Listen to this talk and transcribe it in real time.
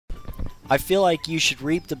I feel like you should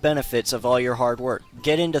reap the benefits of all your hard work.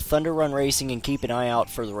 Get into Thunder Run Racing and keep an eye out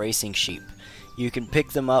for the racing sheep. You can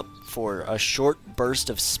pick them up for a short burst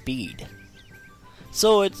of speed.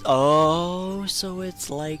 So it's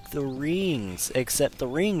like the rings, except the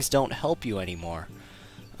rings don't help you anymore.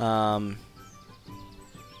 I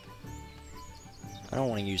don't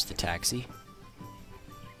want to use the taxi.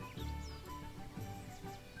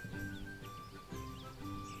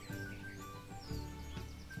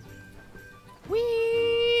 Whee!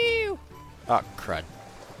 Oh, crud.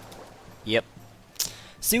 Yep.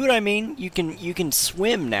 See what I mean? You can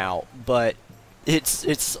swim now, but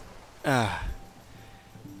it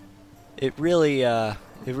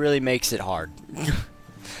really makes it hard.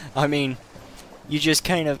 I mean, you just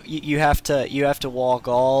kind of you have to walk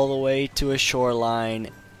all the way to a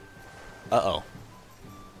shoreline. Uh-oh.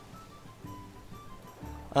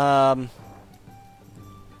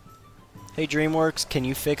 Hey DreamWorks, can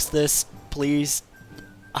you fix this, please?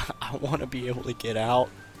 I want to be able to get out.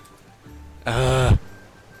 I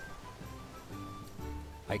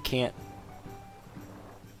can't.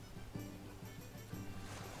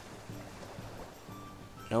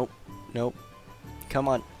 Nope. Nope. Come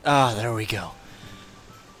on. Ah, there we go.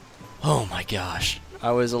 Oh my gosh.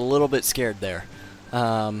 I was a little bit scared there.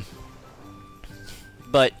 But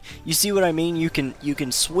you see what I mean? You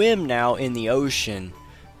can swim now in the ocean,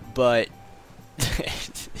 but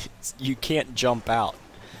you can't jump out.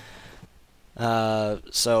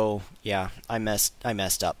 So yeah, I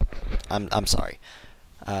messed up. I'm sorry.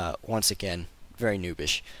 Once again, very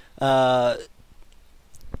noobish.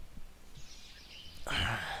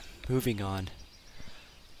 Moving on.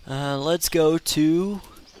 Let's go to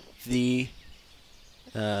the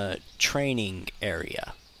training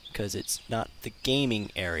area, because it's not the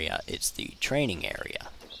gaming area, it's the training area.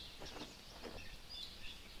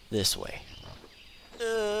 This way.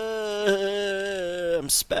 I'm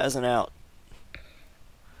spazzing out.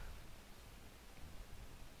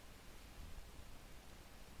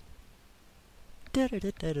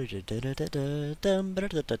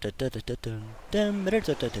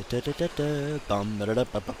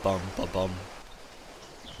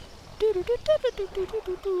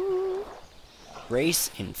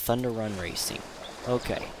 Race in Thunder Run Racing.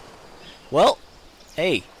 Okay. Well,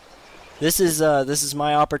 hey, this is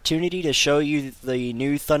my opportunity to show you the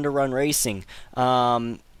new Thunder Run Racing.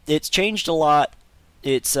 It's changed a lot.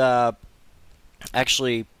 It's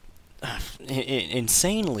actually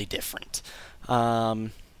insanely different.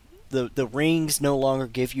 The rings no longer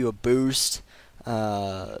give you a boost,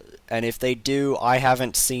 and if they do, I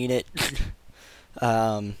haven't seen it.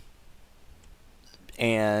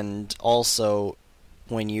 And also,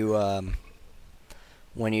 when you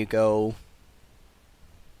go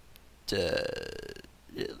to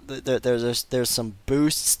there's some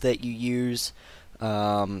boosts that you use,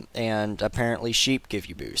 and apparently sheep give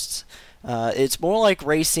you boosts. It's more like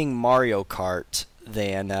racing Mario Kart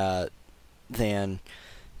than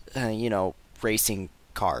you know, racing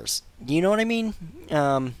cars. You know what I mean?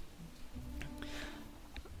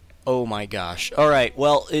 Oh my gosh. Alright,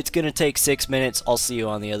 well, it's gonna take 6 minutes. I'll see you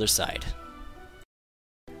on the other side.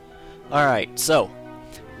 Alright, so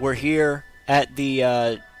we're here at the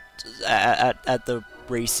at the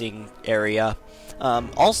racing area.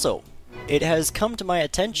 Also, it has come to my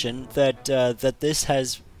attention that that this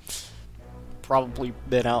has probably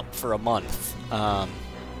been out for a month.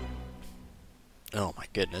 Oh my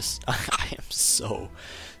goodness. I am so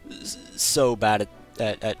bad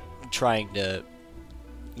at trying to,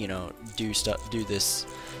 you know, do this.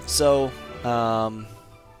 So, I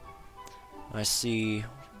see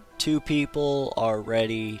 2 people are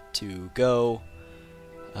ready to go.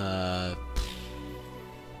 I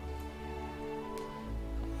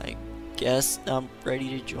guess I'm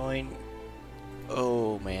ready to join.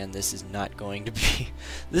 Oh man, this is not going to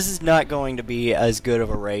be as good of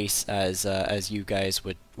a race as you guys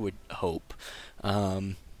would hope. I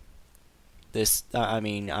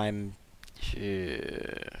mean, I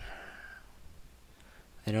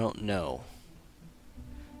don't know.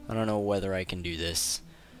 I don't know whether I can do this.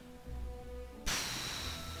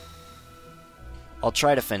 I'll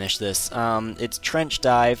try to finish this. It's trench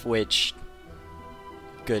dive, which,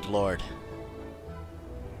 good lord,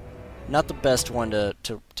 not the best one to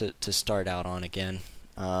start out on again.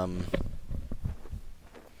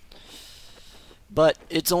 But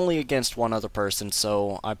it's only against one other person,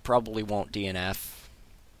 so I probably won't DNF.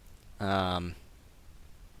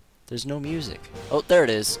 There's no music. Oh, there it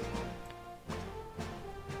is.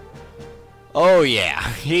 Oh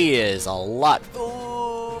yeah, he is a lot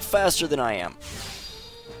faster than I am.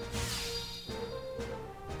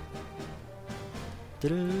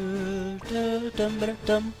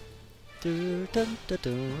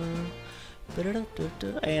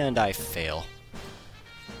 And I fail.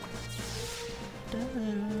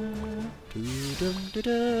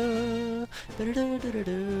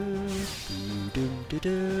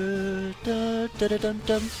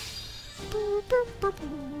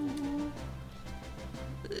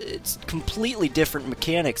 It's completely different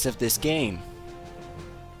mechanics of this game.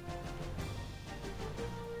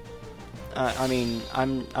 I mean,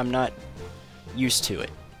 I'm not used to it.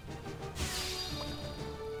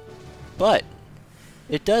 But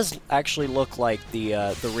it does actually look like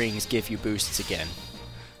the rings give you boosts again.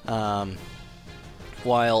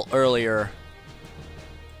 While earlier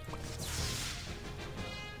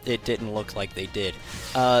it didn't look like they did.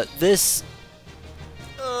 This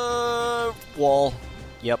wall,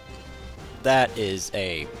 yep, that is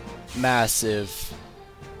a massive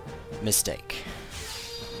mistake.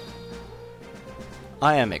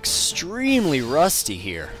 I am extremely rusty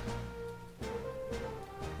here.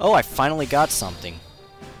 Oh, I finally got something.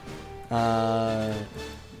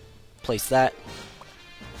 Place that.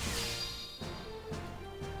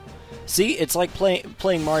 See, it's like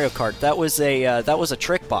playing Mario Kart. That was a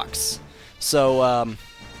trick box. So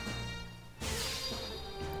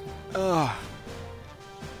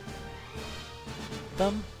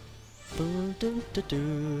Bum. Boom, dum, da, do.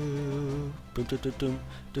 Boom, da, da, dum.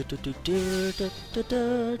 Da, da, da, da, da,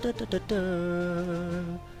 da, da, da, da, da.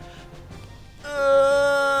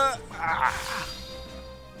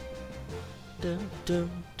 Dum,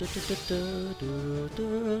 dum, da, da, da, da,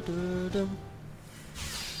 da, da, dum.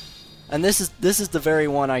 And this is the very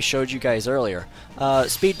one I showed you guys earlier.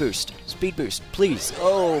 Speed boost, please.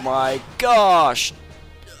 Oh my gosh!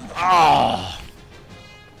 Ah.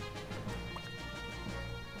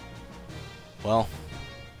 Well,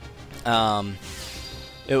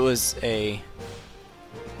 it was a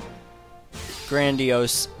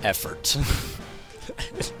grandiose effort.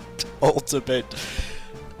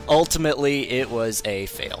 Ultimately, it was a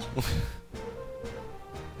fail.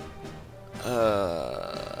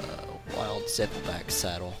 Wild Zippleback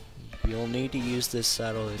saddle. You'll need to use this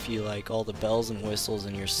saddle if you like all the bells and whistles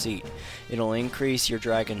in your seat. It'll increase your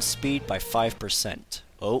dragon's speed by 5%.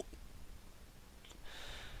 Oh.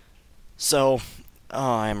 So,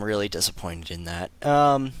 I'm really disappointed in that.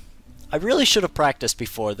 I really should have practiced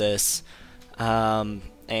before this,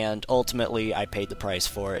 and ultimately I paid the price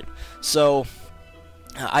for it. So,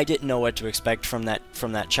 I didn't know what to expect from that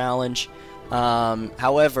challenge.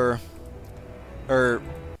 However,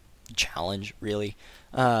 challenge really.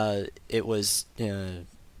 It was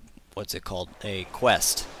what's it called? A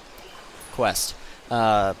quest.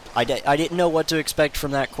 I didn't know what to expect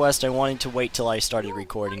from that quest. I wanted to wait till I started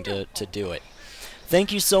recording to do it.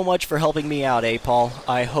 Thank you so much for helping me out, Paul.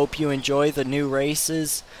 I hope you enjoy the new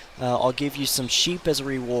races. I'll give you some sheep as a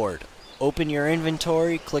reward. Open your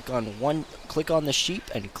inventory, click on the sheep,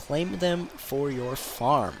 and claim them for your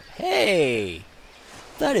farm. Hey!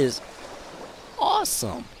 That is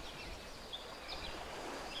awesome!